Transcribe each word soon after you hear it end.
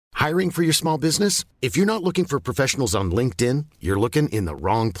Hiring for your small business? If you're not looking for professionals on LinkedIn, you're looking in the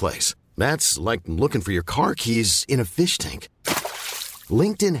wrong place. That's like looking for your car keys in a fish tank.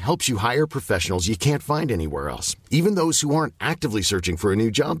 LinkedIn helps you hire professionals you can't find anywhere else, even those who aren't actively searching for a new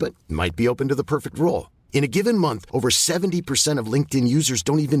job but might be open to the perfect role. In a given month, over 70% of LinkedIn users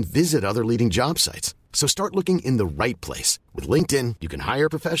don't even visit other leading job sites. So start looking in the right place. With LinkedIn, you can hire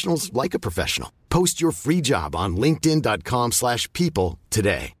professionals like a professional. Post your free job on linkedin.com/people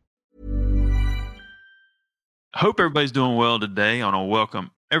today. Hope everybody's doing well today. I want to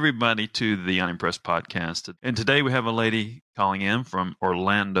welcome everybody to the Unimpressed podcast. And today we have a lady calling in from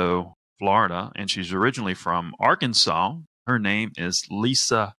Orlando, Florida, and she's originally from Arkansas. Her name is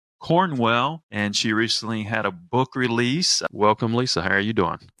Lisa Cornwell, and she recently had a book release. Welcome, Lisa. How are you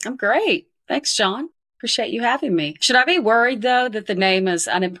doing? I'm great. Thanks, John. Appreciate you having me. Should I be worried, though, that the name is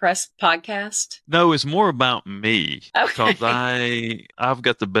Unimpressed Podcast? No, it's more about me. Okay. Because I've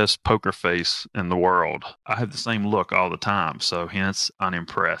got the best poker face in the world. I have the same look all the time, so hence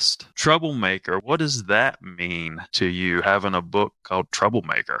Unimpressed. Troublemaker, what does that mean to you, having a book called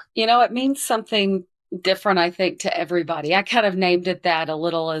Troublemaker? You know, it means something different, I think, to everybody. I kind of named it that a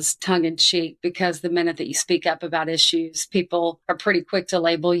little as tongue-in-cheek because the minute that you speak up about issues, people are pretty quick to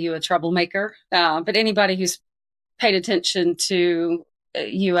label you a troublemaker. But anybody who's paid attention to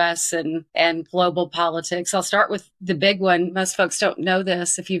U.S. and global politics, I'll start with the big one. Most folks don't know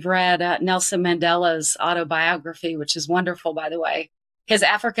this. If you've read Nelson Mandela's autobiography, which is wonderful, by the way, his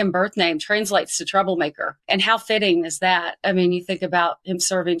African birth name translates to troublemaker. And how fitting is that? I mean, you think about him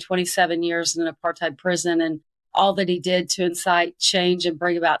serving 27 years in an apartheid prison and all that he did to incite change and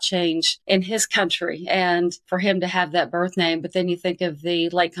bring about change in his country, and for him to have that birth name. But then you think of the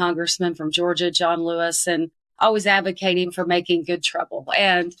late congressman from Georgia, John Lewis, and always advocating for making good trouble.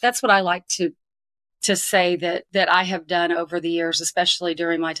 And that's what I like to say that I have done over the years, especially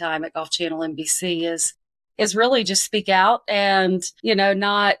during my time at Golf Channel NBC, is really just speak out and, you know,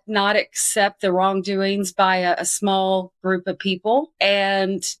 not accept the wrongdoings by a small group of people,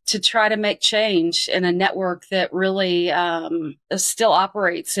 and to try to make change in a network that really still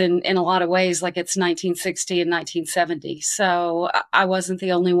operates in a lot of ways like it's 1960 and 1970. So I wasn't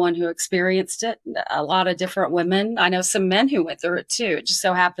the only one who experienced it. A lot of different women. I know some men who went through it too. It just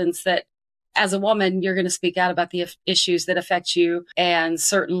so happens that as a woman, you're going to speak out about the issues that affect you. And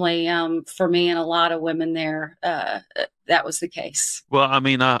certainly for me and a lot of women there, that was the case. Well, I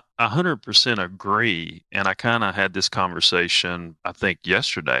mean, I 100% agree. And I kind of had this conversation, I think,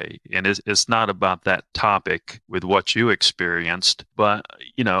 yesterday. And it's not about that topic with what you experienced. But,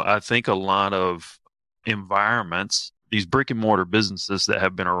 you know, I think a lot of environments, these brick and mortar businesses that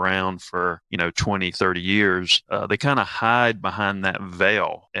have been around for, 20, 30 years, they kind of hide behind that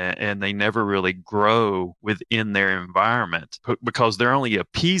veil and they never really grow within their environment because they're only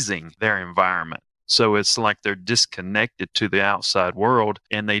appeasing their environment. So it's like they're disconnected to the outside world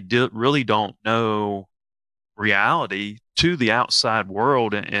and they really don't know reality to the outside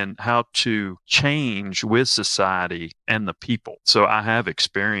world and how to change with society and the people. So I have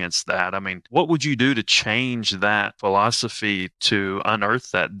experienced that. I mean, what would you do to change that philosophy to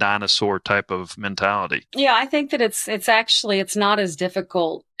unearth that dinosaur type of mentality? Yeah, I think that it's not as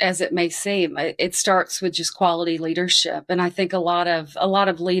difficult as it may seem. It starts with just quality leadership. And I think a lot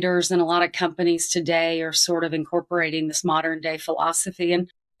of leaders and a lot of companies today are sort of incorporating this modern day philosophy.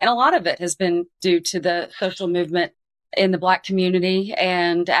 And a lot of it has been due to the social movement in the Black community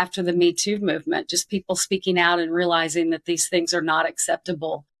and after the Me Too movement, just people speaking out and realizing that these things are not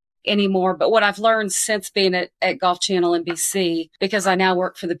acceptable anymore. But what I've learned since being at Golf Channel NBC, because I now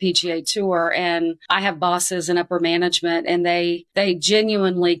work for the PGA Tour and I have bosses and upper management, and they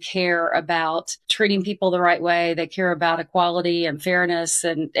genuinely care about treating people the right way. They care about equality and fairness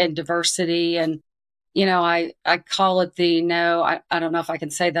and diversity. And I call it I don't know if I can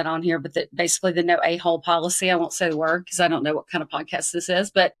say that on here, but basically the no a-hole policy. I won't say the word because I don't know what kind of podcast this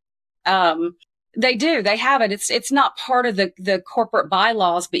is, but they have it. It's not part of the corporate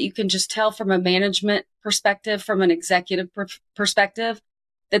bylaws, but you can just tell from a management perspective, from an executive perspective,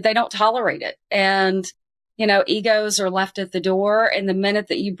 that they don't tolerate it. And egos are left at the door. And the minute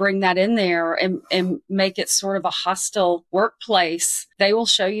that you bring that in there and make it sort of a hostile workplace, they will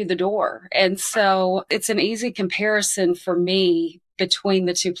show you the door. And so it's an easy comparison for me between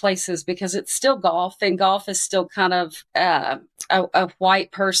the two places because it's still golf, and golf is still kind of a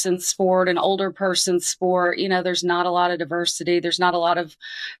white person's sport, an older person's sport. There's not a lot of diversity. There's not a lot of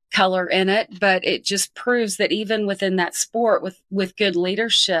color in it, but it just proves that even within that sport with good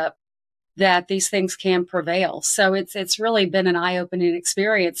leadership, that these things can prevail. So it's really been an eye-opening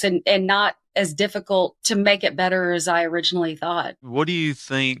experience, and not as difficult to make it better as I originally thought. What do you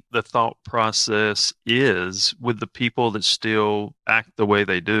think the thought process is with the people that still act the way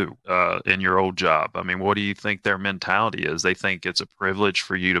they do in your old job? I mean, what do you think their mentality is? They think it's a privilege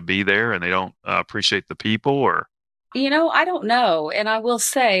for you to be there and they don't appreciate the people, or? I don't know. And I will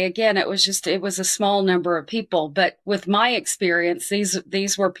say again, it was a small number of people, but with my experience,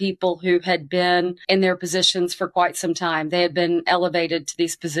 these were people who had been in their positions for quite some time. They had been elevated to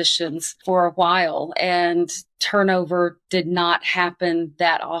these positions for a while, and turnover did not happen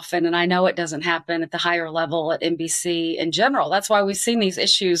that often. And I know it doesn't happen at the higher level at NBC in general. That's why we've seen these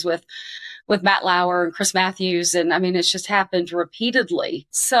issues with Matt Lauer and Chris Matthews. And I mean, it's just happened repeatedly.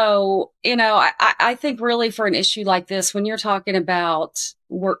 So, I think really for an issue like this, when you're talking about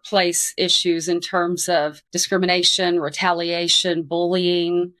workplace issues in terms of discrimination, retaliation,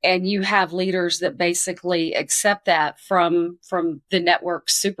 bullying, and you have leaders that basically accept that from the network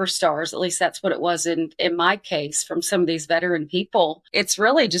superstars, at least that's what it was in my case, from some of these veteran people, it's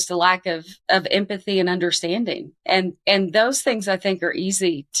really just a lack of empathy and understanding. And those things I think are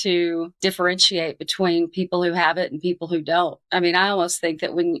easy to differentiate between people who have it and people who don't. I mean, I almost think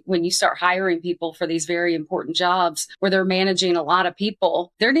that when you start hiring people for these very important jobs where they're managing a lot of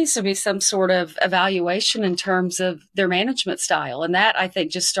people, there needs to be some sort of evaluation in terms of their management style. And that, I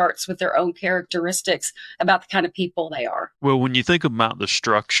think, just starts with their own characteristics about the kind of people they are. Well, when you think about the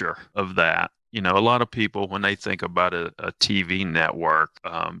structure of that, a lot of people, when they think about a TV network,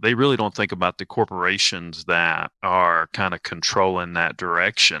 they really don't think about the corporations that are kind of controlling that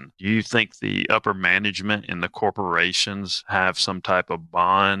direction. Do you think the upper management in the corporations have some type of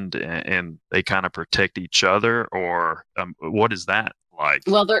bond and they kind of protect each other, or what is that like?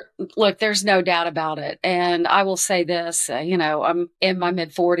 Well, there's no doubt about it. And I will say this, I'm in my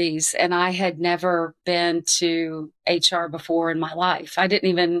mid 40s and I had never been to HR before in my life. I didn't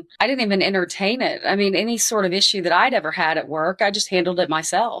even entertain it. I mean, any sort of issue that I'd ever had at work, I just handled it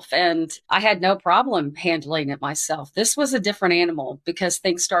myself, and I had no problem handling it myself. This was a different animal because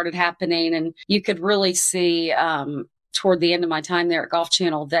things started happening, and you could really see, toward the end of my time there at Golf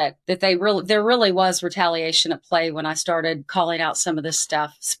Channel that there really was retaliation at play when I started calling out some of this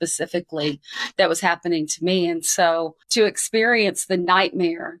stuff specifically that was happening to me. And so to experience the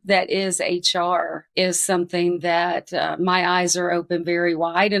nightmare that is HR is something that my eyes are open very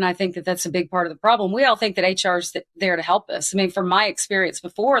wide. And I think that that's a big part of the problem. We all think that HR is there to help us. I mean, from my experience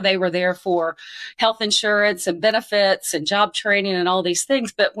before, they were there for health insurance and benefits and job training and all these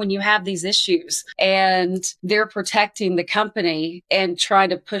things. But when you have these issues and they're protecting the company and trying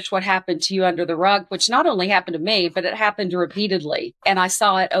to push what happened to you under the rug, which not only happened to me, but it happened repeatedly. And I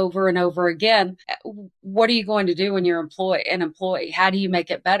saw it over and over again. What are you going to do when you're an employee? How do you make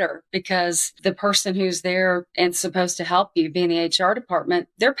it better? Because the person who's there and supposed to help you, being the HR department,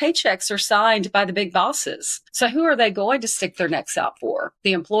 their paychecks are signed by the big bosses. So who are they going to stick their necks out for?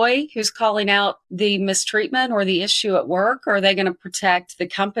 The employee who's calling out the mistreatment or the issue at work? Or are they going to protect the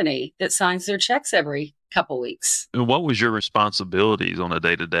company that signs their checks every couple weeks? And what was your responsibilities on a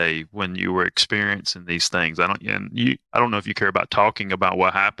day-to-day when you were experiencing these things? I don't know if you care about talking about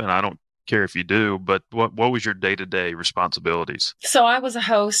what happened. I don't care if you do, but what was your day-to-day responsibilities? So I was a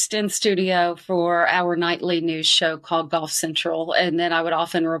host in studio for our nightly news show called Golf Central, and then I would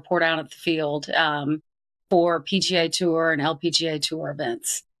often report out at the field for PGA Tour and LPGA Tour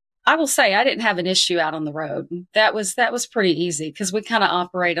events. I will say I didn't have an issue out on the road. That was pretty easy because we kind of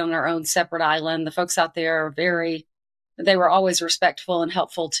operate on our own separate island. The folks out there they were always respectful and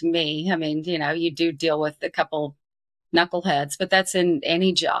helpful to me. I mean, you do deal with a couple knuckleheads, but that's in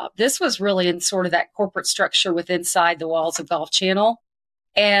any job. This was really in sort of that corporate structure inside the walls of Golf Channel.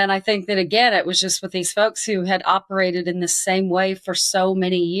 And I think that, again, it was just with these folks who had operated in the same way for so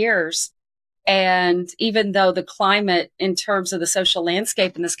many years. And even though the climate in terms of the social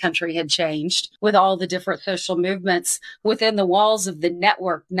landscape in this country had changed with all the different social movements within the walls of the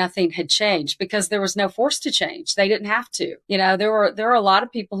network, nothing had changed because there was no force to change. They didn't have to. There were a lot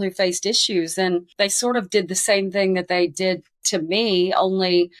of people who faced issues, and they sort of did the same thing that they did to me,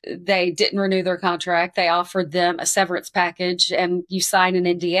 only they didn't renew their contract. They offered them a severance package, and you sign an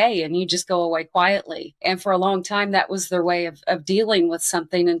NDA and you just go away quietly. And for a long time, that was their way of dealing with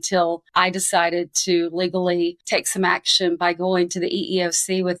something until I decided to legally take some action by going to the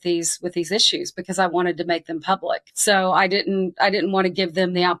EEOC with these issues because I wanted to make them public. So I didn't want to give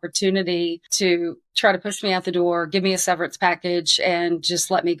them the opportunity to try to push me out the door, give me a severance package, and just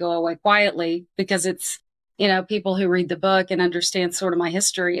let me go away quietly because it's, people who read the book and understand sort of my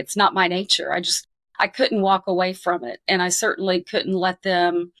history, it's not my nature. I couldn't walk away from it. And I certainly couldn't let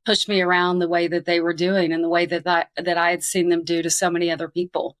them push me around the way that they were doing and the way that I had seen them do to so many other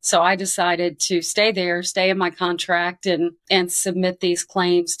people. So I decided to stay there, stay in my contract, and submit these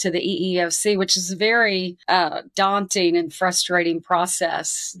claims to the EEOC, which is a very daunting and frustrating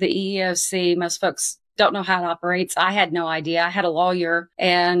process. The EEOC, most folks don't know how it operates. I had no idea. I had a lawyer,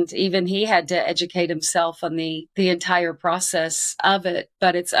 and even he had to educate himself on the entire process of it.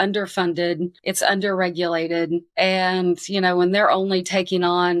 But it's underfunded, it's underregulated, and when they're only taking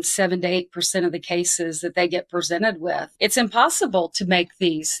on 7 to 8% of the cases that they get presented with, it's impossible to make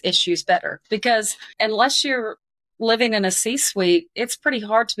these issues better, because unless you're living in a C-suite, it's pretty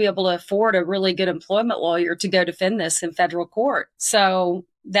hard to be able to afford a really good employment lawyer to go defend this in federal court. So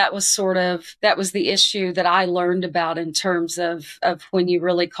that was the issue that I learned about in terms of when you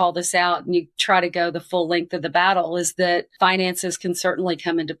really call this out and you try to go the full length of the battle, is that finances can certainly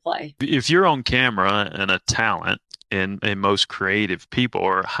come into play. If you're on camera and a talent, and most creative people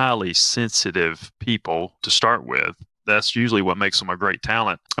are highly sensitive people to start with, that's usually what makes them a great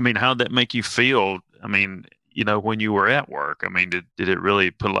talent. I mean, how'd that make you feel? I mean, when you were at work, I mean, did it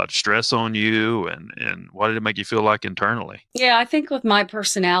really put a lot of stress on you? And what did it make you feel like internally? Yeah, I think with my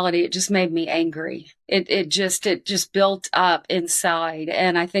personality, it just made me angry. It just built up inside.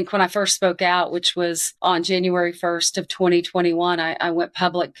 And I think when I first spoke out, which was on January 1st of 2021, I went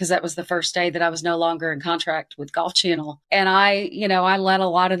public because that was the first day that I was no longer in contract with Golf Channel. And I let a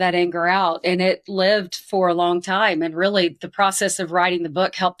lot of that anger out, and it lived for a long time. And really the process of writing the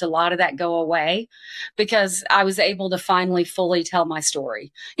book helped a lot of that go away, because I was able to finally fully tell my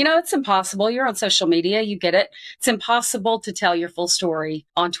story. It's impossible. You're on social media. You get it. It's impossible to tell your full story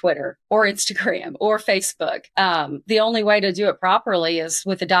on Twitter or Instagram or Facebook. The only way to do it properly is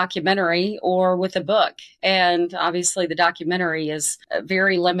with a documentary or with a book. And obviously the documentary is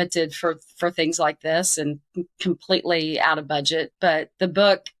very limited for things like this and completely out of budget. But the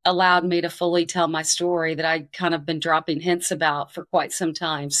book allowed me to fully tell my story that I'd kind of been dropping hints about for quite some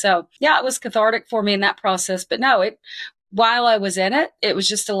time. So yeah, it was cathartic for me in that process. But no, while I was in it, it was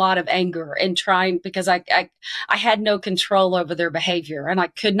just a lot of anger and trying, because I had no control over their behavior, and I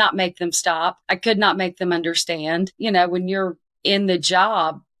could not make them stop. I could not make them understand. When you're in the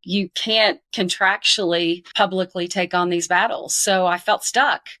job, you can't contractually publicly take on these battles. So I felt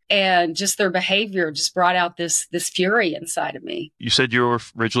stuck, and just their behavior just brought out this fury inside of me. You said you were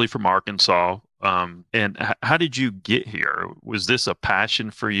originally from Arkansas. And how did you get here? Was this a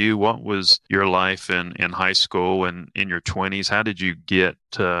passion for you? What was your life in high school and in your 20s? How did you get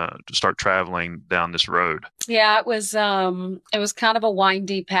to start traveling down this road? Yeah, it was kind of a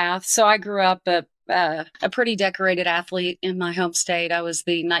windy path. So I grew up a pretty decorated athlete in my home state. I was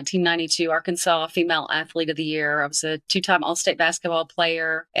the 1992 Arkansas Female Athlete of the Year. I was a 2-time All-State basketball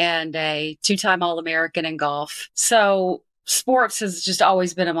player and a 2-time All-American in golf. So sports has just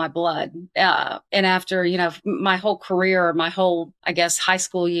always been in my blood. And after, my whole career, my whole, I guess, high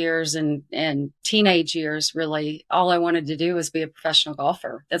school years and teenage years, really, all I wanted to do was be a professional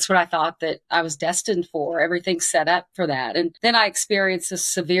golfer. That's what I thought that I was destined for. Everything's set up for that. And then I experienced a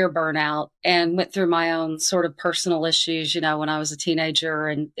severe burnout and went through my own sort of personal issues, when I was a teenager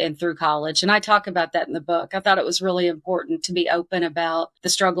and through college. And I talk about that in the book. I thought it was really important to be open about the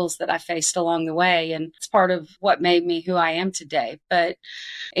struggles that I faced along the way. And it's part of what made me who I am today. But,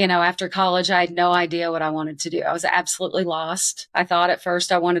 after college, I had no idea what I wanted to do. I was absolutely lost. I thought at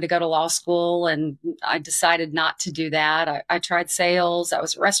first I wanted to go to law school, and I decided not to do that. I tried sales. I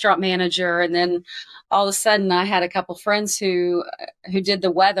was a restaurant manager. And then all of a sudden I had a couple friends who did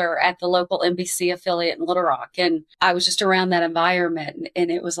the weather at the local NBC affiliate in Little Rock. And I was just around that environment,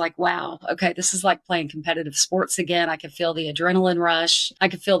 and it was like, wow, okay, this is like playing competitive sports again. I could feel the adrenaline rush. I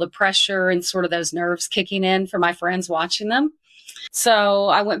could feel the pressure and sort of those nerves kicking in for my friends watching them. So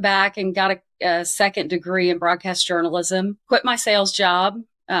I went back and got a second degree in broadcast journalism, quit my sales job,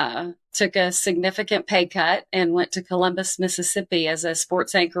 took a significant pay cut, and went to Columbus, Mississippi as a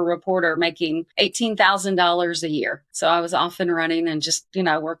sports anchor reporter, making $18,000 a year. So I was off and running and just,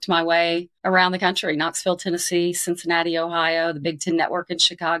 worked my way around the country: Knoxville, Tennessee, Cincinnati, Ohio, the Big Ten Network in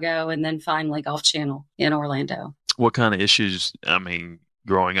Chicago, and then finally Golf Channel in Orlando. What kind of issues,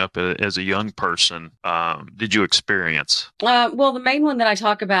 growing up as a young person, did you experience? Well, the main one that I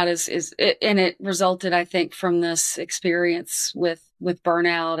talk about is it resulted, I think, from this experience with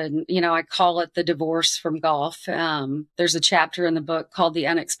burnout. And, I call it the divorce from golf. There's a chapter in the book called The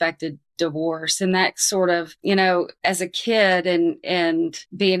Unexpected Divorce. And that sort of, as a kid and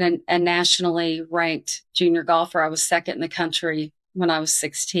being a nationally ranked junior golfer, I was second in the country when I was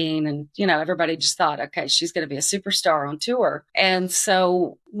 16. And, everybody just thought, okay, she's going to be a superstar on tour. And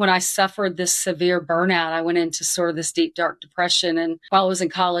so when I suffered this severe burnout, I went into sort of this deep, dark depression. And while I was in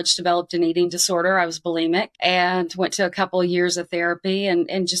college, developed an eating disorder. I was bulimic and went to a couple of years of therapy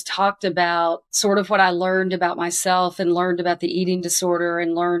and just talked about sort of what I learned about myself and learned about the eating disorder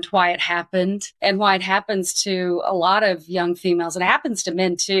and learned why it happened and why it happens to a lot of young females. It happens to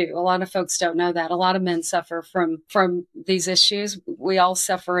men too. A lot of folks don't know that. A lot of men suffer from these issues. We all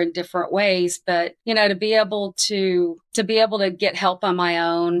suffer in different ways, but to be able to get help on my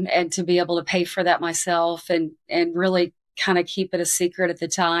own and to be able to pay for that myself and really kind of keep it a secret at the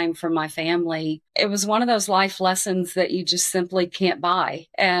time from my family. It was one of those life lessons that you just simply can't buy.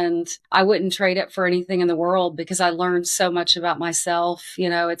 And I wouldn't trade it for anything in the world because I learned so much about myself.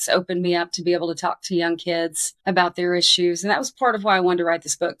 It's opened me up to be able to talk to young kids about their issues. And that was part of why I wanted to write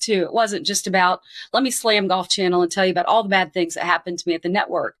this book too. It wasn't just about, let me slam Golf Channel and tell you about all the bad things that happened to me at the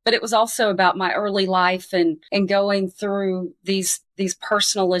network, but it was also about my early life and going through these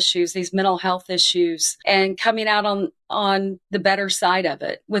personal issues, these mental health issues, and coming out on the better side of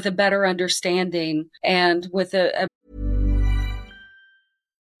it with a better understanding and with a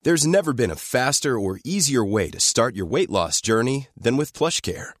There's never been a faster or easier way to start your weight loss journey than with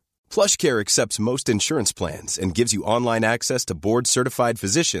PlushCare. PlushCare accepts most insurance plans and gives you online access to board-certified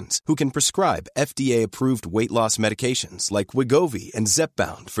physicians who can prescribe FDA-approved weight loss medications like Wegovy and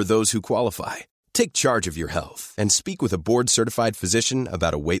Zepbound for those who qualify. Take charge of your health and speak with a board-certified physician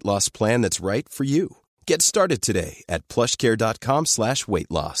about a weight loss plan that's right for you. Get started today at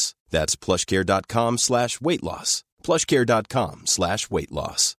plushcare.com/weight-loss. That's plushcare.com/weight-loss.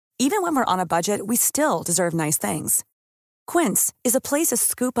 plushcare.com/weight-loss. Even when we're on a budget, we still deserve nice things. Quince is a place to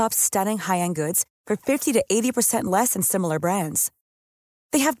scoop up stunning high-end goods for 50 to 80% less than similar brands.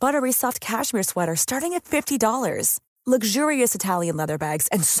 They have buttery soft cashmere sweaters starting at $50, luxurious Italian leather bags,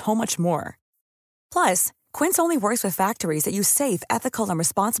 and so much more. Plus, Quince only works with factories that use safe, ethical, and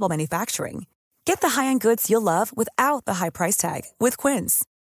responsible manufacturing. Get the high-end goods you'll love without the high price tag with Quince.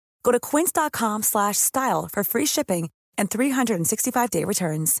 Go to quince.com/style for free shipping and 365-day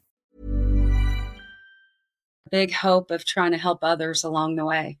returns. big hope of trying to help others along the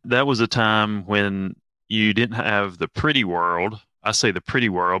way. That was a time when you didn't have the pretty world. I say the pretty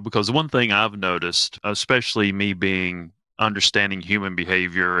world because one thing I've noticed, especially me being understanding human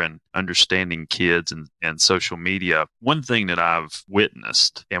behavior and understanding kids and social media, one thing that I've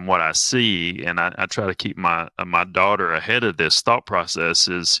witnessed and what I see, and I try to keep my daughter ahead of this thought process,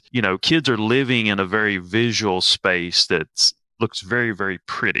 is, kids are living in a very visual space that looks very, very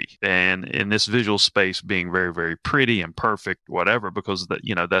pretty. And in this visual space being very, very pretty and perfect, whatever, because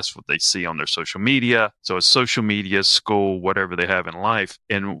that's what they see on their social media. So it's social media, school, whatever they have in life.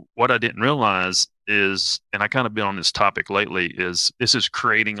 And what I didn't realize is, and I kind of been on this topic lately, is this is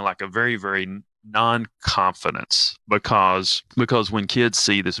creating like a very, very non-confidence because when kids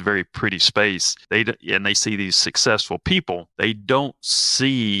see this very pretty space, they see these successful people, they don't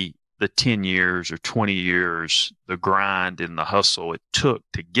see the 10 years or 20 years, the grind and the hustle it took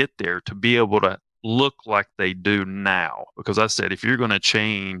to get there to be able to look like they do now. Because I said, if you're going to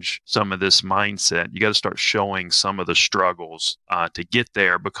change some of this mindset, you got to start showing some of the struggles to get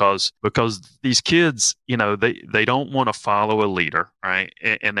there, because these kids, they don't want to follow a leader, right?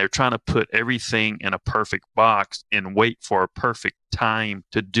 And they're trying to put everything in a perfect box and wait for a perfect time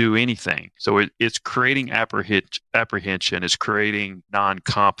to do anything. So it's creating apprehension, it's creating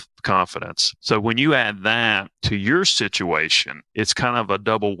non-confidence. So when you add that to your situation, it's kind of a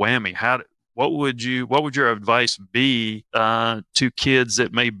double whammy. What would your advice be to kids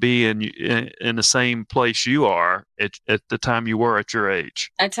that may be in the same place you are at the time you were at your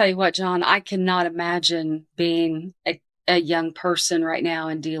age? I tell you what, John, I cannot imagine being a young person right now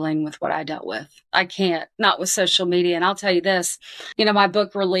and dealing with what I dealt with. I can't, not with social media. And I'll tell you this, my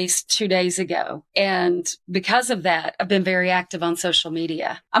book released 2 days ago. And because of that, I've been very active on social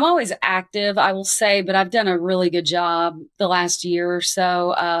media. I'm always active, I will say, but I've done a really good job the last year or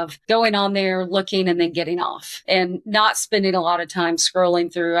so of going on there, looking, and then getting off and not spending a lot of time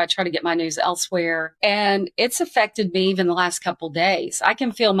scrolling through. I try to get my news elsewhere. And it's affected me even the last couple of days. I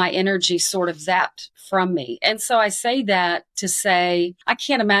can feel my energy sort of zapped from me. And so I say that to say, I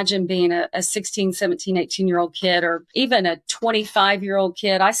can't imagine being a 16, 17, 18-year-old kid or even a 25-year-old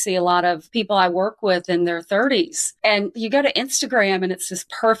kid. I see a lot of people I work with in their 30s. And you go to Instagram and it's this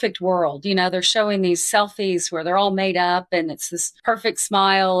perfect world. They're showing these selfies where they're all made up and it's this perfect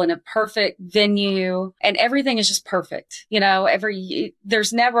smile and a perfect venue and everything is just perfect.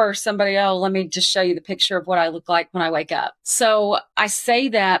 There's never somebody, let me just show you the picture of what I look like when I wake up. So I say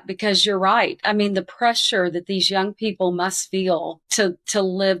that because you're right. I mean, the pressure that these young people people must feel to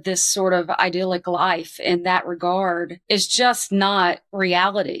live this sort of idyllic life in that regard is just not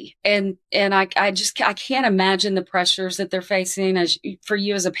reality. And I can't imagine the pressures that they're facing. For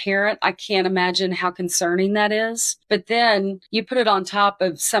you as a parent, I can't imagine how concerning that is. But then you put it on top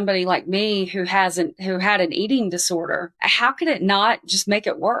of somebody like me who had an eating disorder. How could it not just make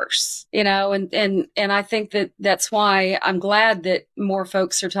it worse? You know, and I think that's why I'm glad that more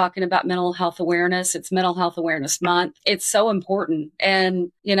folks are talking about mental health awareness. It's Mental Health Awareness Month. It's so important.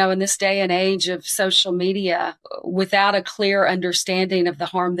 And, you know, in this day and age of social media, without a clear understanding of the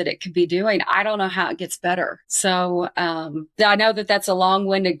harm that it could be doing, I don't know how it gets better. So I know that that's a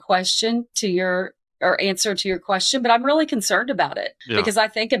long-winded question or answer to your question, but I'm really concerned about it because I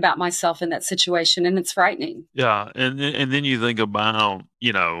think about myself in that situation and it's frightening. Yeah. And then you think about,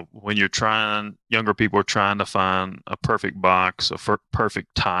 you know, when younger people are trying to find a perfect box,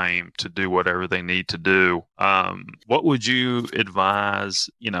 perfect time to do whatever they need to do. What would you advise?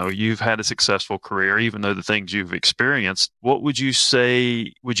 You know, you've had a successful career, even though the things you've experienced, what would you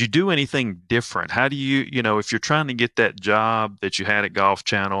say, would you do anything different? How do you know, if you're trying to get that job that you had at Golf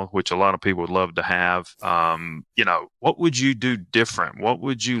Channel, which a lot of people would love to have, you know, what would you do different? What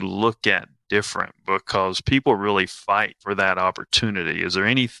would you look at different? Because people really fight for that opportunity. Is there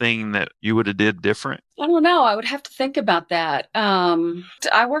anything that you would have did different? I don't know. I would have to think about that.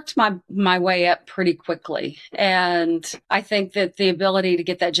 I worked my way up pretty quickly. And I think that the ability to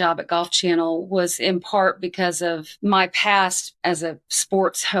get that job at Golf Channel was in part because of my past as a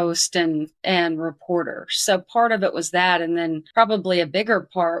sports host and reporter. So part of it was that. And then probably a bigger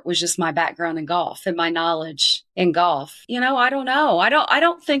part was just my background in golf and my knowledge in golf. You know, I don't know. I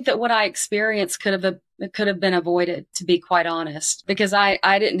don't think that what I experienced could have been avoided, to be quite honest, because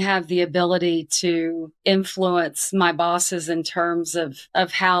I didn't have the ability to influence my bosses in terms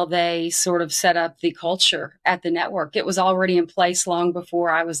of how they sort of set up the culture at the network. It was already in place long before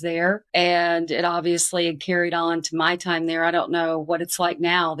I was there, and it obviously had carried on to my time there. I don't know what it's like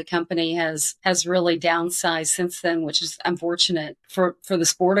now. The company has really downsized since then, which is unfortunate for the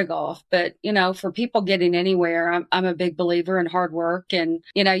sport of golf. But, you know, for people getting anywhere, I'm a big believer in hard work, and,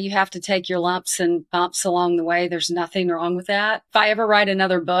 you know, you have to take your lumps and bumps along the way. There's nothing wrong with that. If I ever write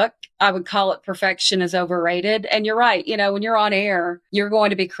another book, I would call it Perfection is Overrated. And you're right. You know, when you're on air, you're going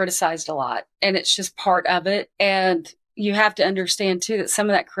to be criticized a lot, and it's just part of it. And you have to understand too that some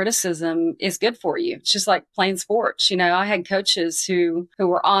of that criticism is good for you. It's just like playing sports. You know, I had coaches who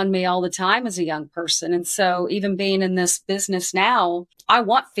were on me all the time as a young person. And so even being in this business now, I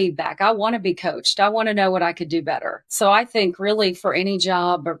want feedback. I want to be coached. I want to know what I could do better. So I think really for any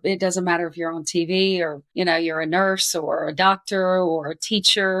job, it doesn't matter if you're on TV or, you know, you're a nurse or a doctor or a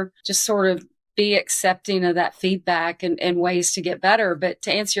teacher, just sort of be accepting of that feedback and ways to get better. But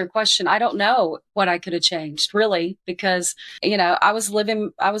to answer your question, I don't know what I could have changed really, because, you know, I was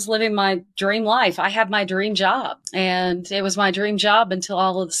living my dream life. I had my dream job, and it was my dream job until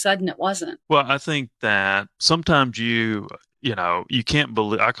all of a sudden it wasn't. Well, I think that sometimes you can't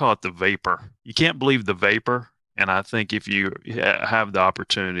believe, I call it the vapor. You can't believe the vapor. And I think if you have the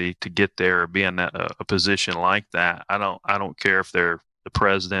opportunity to get there or be in a position like that, I don't care if they're the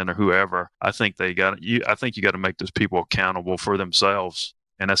president or whoever. I think you got to make those people accountable for themselves.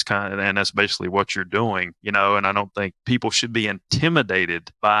 And that's basically what you're doing, you know, and I don't think people should be intimidated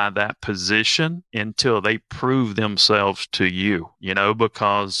by that position until they prove themselves to you, you know,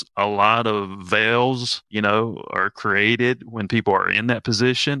 because a lot of veils, you know, are created when people are in that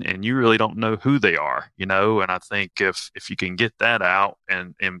position and you really don't know who they are, you know, and I think if you can get that out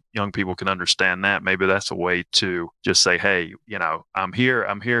and young people can understand that, maybe that's a way to just say, hey, you know, I'm here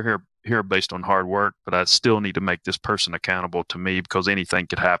based on hard work, but I still need to make this person accountable to me because anything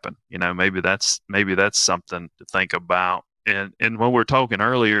could happen. You know, maybe that's something to think about. And when we were talking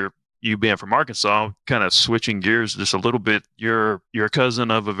earlier, you being from Arkansas, kind of switching gears just a little bit, you're a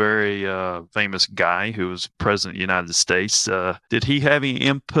cousin of a very famous guy who was president of the United States. Did he have any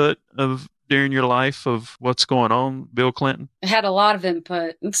input during your life of what's going on, Bill Clinton? I had a lot of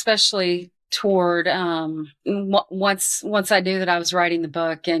input, especially toward once I knew that I was writing the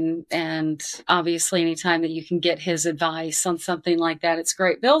book, and obviously anytime that you can get his advice on something like that, it's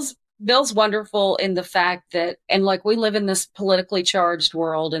great. Bill's wonderful in the fact that, and like, we live in this politically charged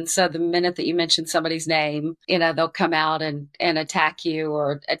world, and so the minute that you mention somebody's name, you know, they'll come out and attack you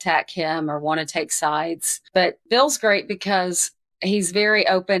or attack him or want to take sides. But Bill's great because he's very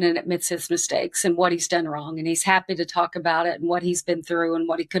open and admits his mistakes and what he's done wrong. And he's happy to talk about it and what he's been through and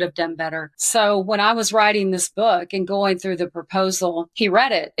what he could have done better. So when I was writing this book and going through the proposal, he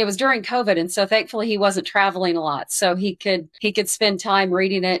read it. It was during COVID. And so thankfully he wasn't traveling a lot. So he could spend time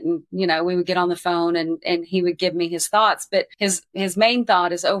reading it. And, we would get on the phone and he would give me his thoughts. But his main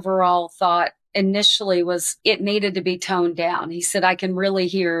thought, his overall thought initially was it needed to be toned down. He said, I can really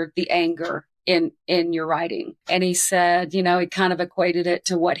hear the anger in your writing. And he said, he kind of equated it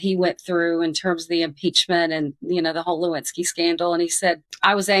to what he went through in terms of the impeachment and, the whole Lewinsky scandal. And he said,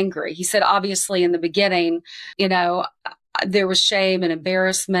 I was angry. He said, obviously in the beginning, there was shame and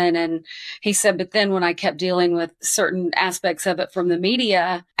embarrassment. And he said, but then when I kept dealing with certain aspects of it from the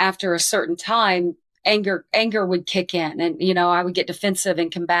media, after a certain time, anger would kick in and, I would get defensive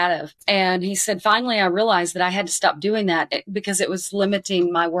and combative. And he said, finally, I realized that I had to stop doing that because it was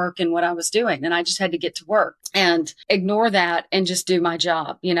limiting my work and what I was doing. And I just had to get to work and ignore that and just do my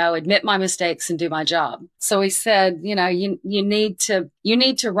job, admit my mistakes and do my job. So he said, you need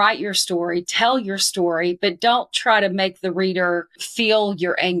to write your story, tell your story, but don't try to make the reader feel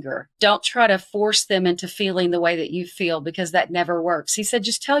your anger. Don't try to force them into feeling the way that you feel because that never works. He said,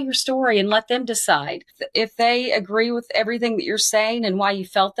 just tell your story and let them decide. If they agree with everything that you're saying and why you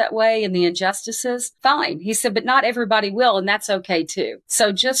felt that way and the injustices, fine. He said, but not everybody will, and that's okay too.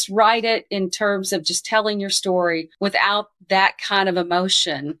 So just write it in terms of just telling your story without that kind of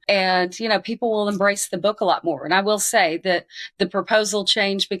emotion. And, people will embrace the book a lot more. And I will say that the proposal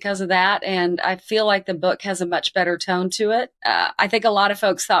changed because of that. And I feel like the book has a much better tone to it. I think a lot of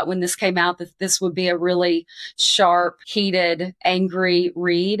folks thought when this came out that this would be a really sharp, heated, angry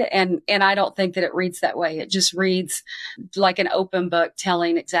read. And I don't think that it reads that way. It just reads like an open book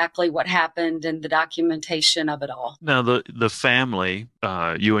telling exactly what happened and the documentation of it all. Now, the family,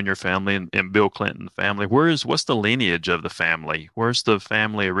 you and your family and Bill Clinton family, what's the lineage of the family? Where's the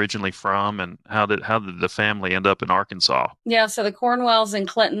family originally from, and how did the family end up in Arkansas? Yeah, so the Cornwells and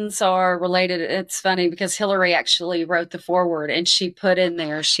Clintons are related. It's funny because Hillary actually wrote the foreword and she put in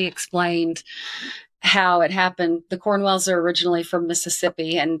there, she explained how it happened. The Cornwells are originally from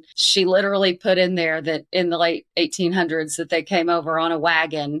Mississippi, and she literally put in there that in the late 1800s that they came over on a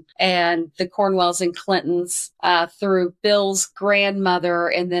wagon, and the Cornwells and Clintons through Bill's grandmother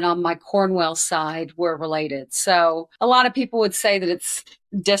and then on my Cornwell side were related. So a lot of people would say that it's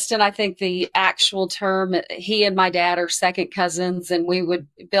distant. I think the actual term, he and my dad are second cousins, and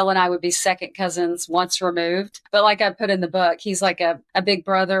Bill and I would be second cousins once removed. But like I put in the book, he's like a big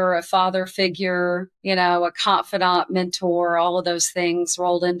brother, a father figure, a confidant, mentor, all of those things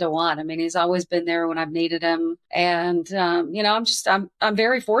rolled into one. I mean, he's always been there when I've needed him. And, I'm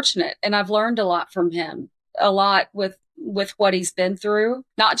very fortunate, and I've learned a lot from him, a lot with what he's been through,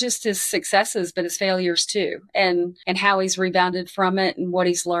 not just his successes, but his failures too, and how he's rebounded from it and what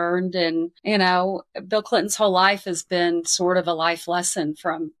he's learned. And, Bill Clinton's whole life has been sort of a life lesson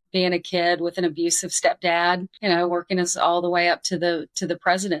from being a kid with an abusive stepdad, working us all the way up to the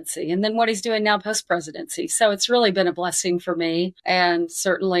presidency, and then what he's doing now post-presidency. So it's really been a blessing for me, and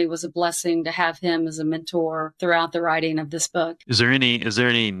certainly was a blessing to have him as a mentor throughout the writing of this book. Is there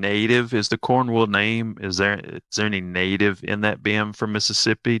any native? Is the Cornwell name? Is there any native in that being from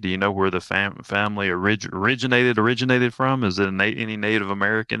Mississippi? Do you know where the family originated from? Is there any Native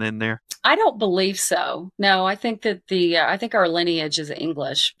American in there? I don't believe so. No, I think that I think our lineage is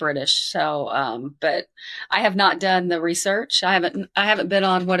British. So, but I have not done the research. I haven't been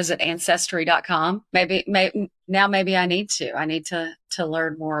on, Ancestry.com. Maybe I need to. I need to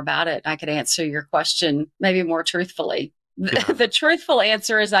learn more about it. I could answer your question maybe more truthfully. Yeah. The truthful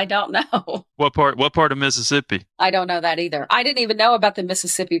answer is I don't know. What part of Mississippi? I don't know that either. I didn't even know about the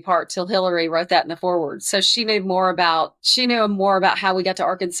Mississippi part till Hillary wrote that in the foreword. So she knew more about how we got to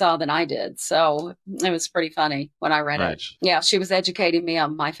Arkansas than I did. So it was pretty funny when I read it. Yeah, she was educating me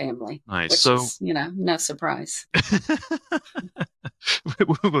on my family. Nice. Which so is, no surprise.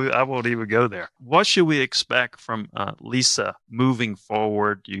 I won't even go there. What should we expect from Lisa moving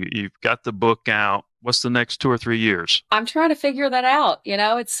forward? You've got the book out. What's the next 2 or 3 years? I'm trying to figure that out.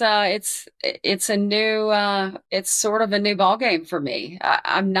 It's a new, it's sort of a new ballgame for me.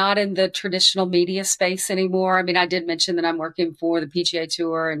 I'm not in the traditional media space anymore. I mean, I did mention that I'm working for the PGA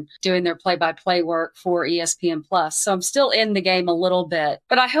Tour and doing their play-by-play work for ESPN Plus. So I'm still in the game a little bit,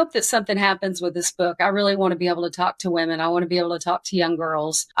 but I hope that something happens with this book. I really want to be able to talk to women. I want to be able to talk to young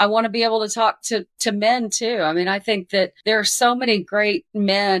girls. I want to be able to talk to men too. I mean, I think that there are so many great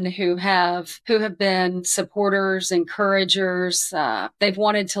men who have been been supporters, encouragers. They've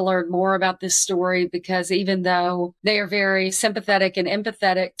wanted to learn more about this story because even though they are very sympathetic and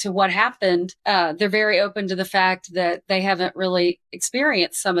empathetic to what happened, they're very open to the fact that they haven't really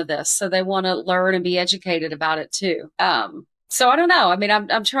experienced some of this. So they want to learn and be educated about it too. So I don't know. I mean,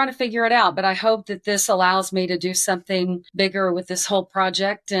 I'm trying to figure it out, but I hope that this allows me to do something bigger with this whole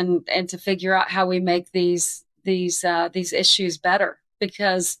project and to figure out how we make these issues better,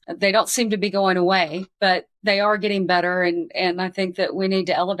 because they don't seem to be going away, but they are getting better. And I think that we need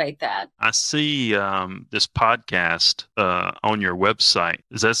to elevate that. I see this podcast on your website.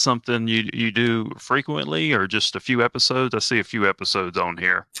 Is that something you do frequently or just a few episodes? I see a few episodes on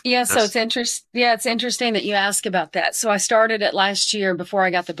here. Yeah, so it's interesting that you ask about that. So I started it last year before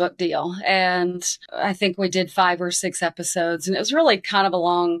I got the book deal. And I think we did 5 or 6 episodes. And it was really kind of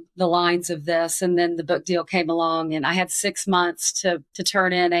along the lines of this. And then the book deal came along and I had 6 months to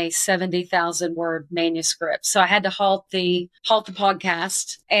turn in a 70,000 word manuscript. So I had to halt the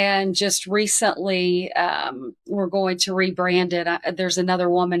podcast, and just recently we're going to rebrand it. There's another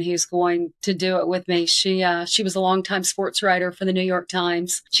woman who's going to do it with me. She was a longtime sports writer for the New York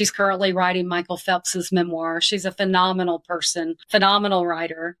Times. She's currently writing Michael Phelps's memoir. She's a phenomenal person, phenomenal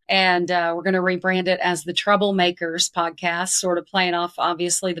writer, and we're going to rebrand it as the Troublemakers podcast, sort of playing off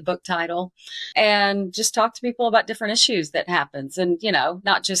obviously the book title, and just talk to people about different issues that happens, and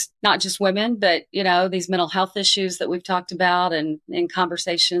not just women, but these mental health issues that we've talked about and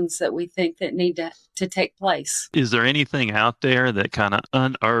conversations that we think that need to take place. Is there anything out there that kind of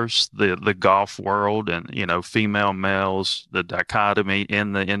unearths the golf world and, female males, the dichotomy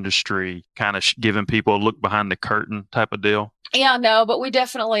in the industry, kind of giving people a look behind the curtain type of deal? Yeah, no, but we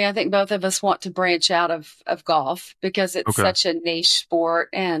definitely, I think both of us want to branch out of golf because it's such a niche sport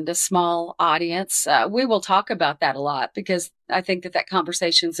and a small audience. We will talk about that a lot because I think that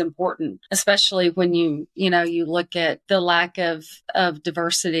conversation is important, especially when you look at the lack of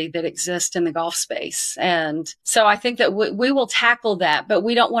diversity that exists in the golf space. And so I think that we will tackle that, but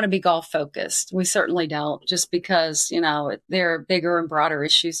we don't want to be golf focused. We certainly don't, just because, there are bigger and broader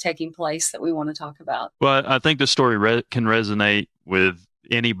issues taking place that we want to talk about. Well, I think the story can resonate with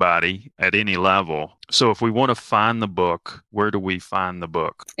anybody at any level. So if we want to find the book, where do we find the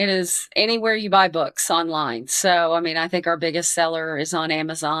book? It is anywhere you buy books online. So, I think our biggest seller is on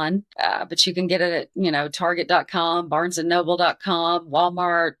Amazon, but you can get it at, Target.com, BarnesandNoble.com,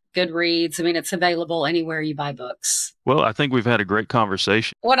 Walmart, Goodreads. It's available anywhere you buy books. Well, I think we've had a great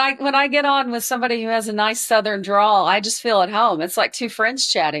conversation. When I get on with somebody who has a nice Southern drawl, I just feel at home. It's like two friends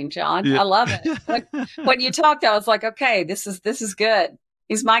chatting, John. Yeah. I love it. When you talked, I was like, okay, this is good.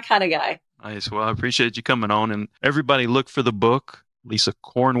 He's my kind of guy. Nice. Well, I appreciate you coming on, and everybody look for the book, Lisa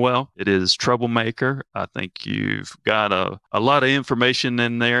Cornwell. It is Troublemaker. I think you've got a lot of information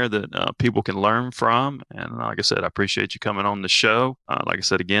in there that people can learn from. And like I said, I appreciate you coming on the show. Like I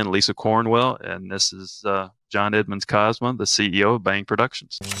said, again, Lisa Cornwell, and this is John Edmonds Cosma, the CEO of Bang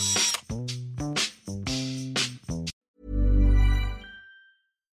Productions.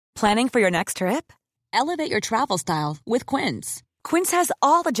 Planning for your next trip? Elevate your travel style with Quince. Quince has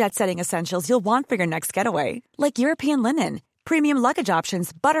all the jet-setting essentials you'll want for your next getaway, like European linen, premium luggage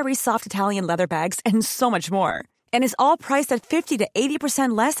options, buttery soft Italian leather bags, and so much more. And is all priced at 50 to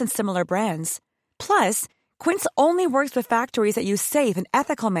 80% less than similar brands. Plus, Quince only works with factories that use safe and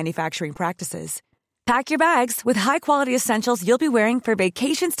ethical manufacturing practices. Pack your bags with high-quality essentials you'll be wearing for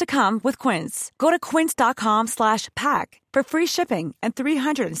vacations to come with Quince. Go to quince.com/pack for free shipping and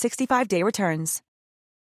 365-day returns.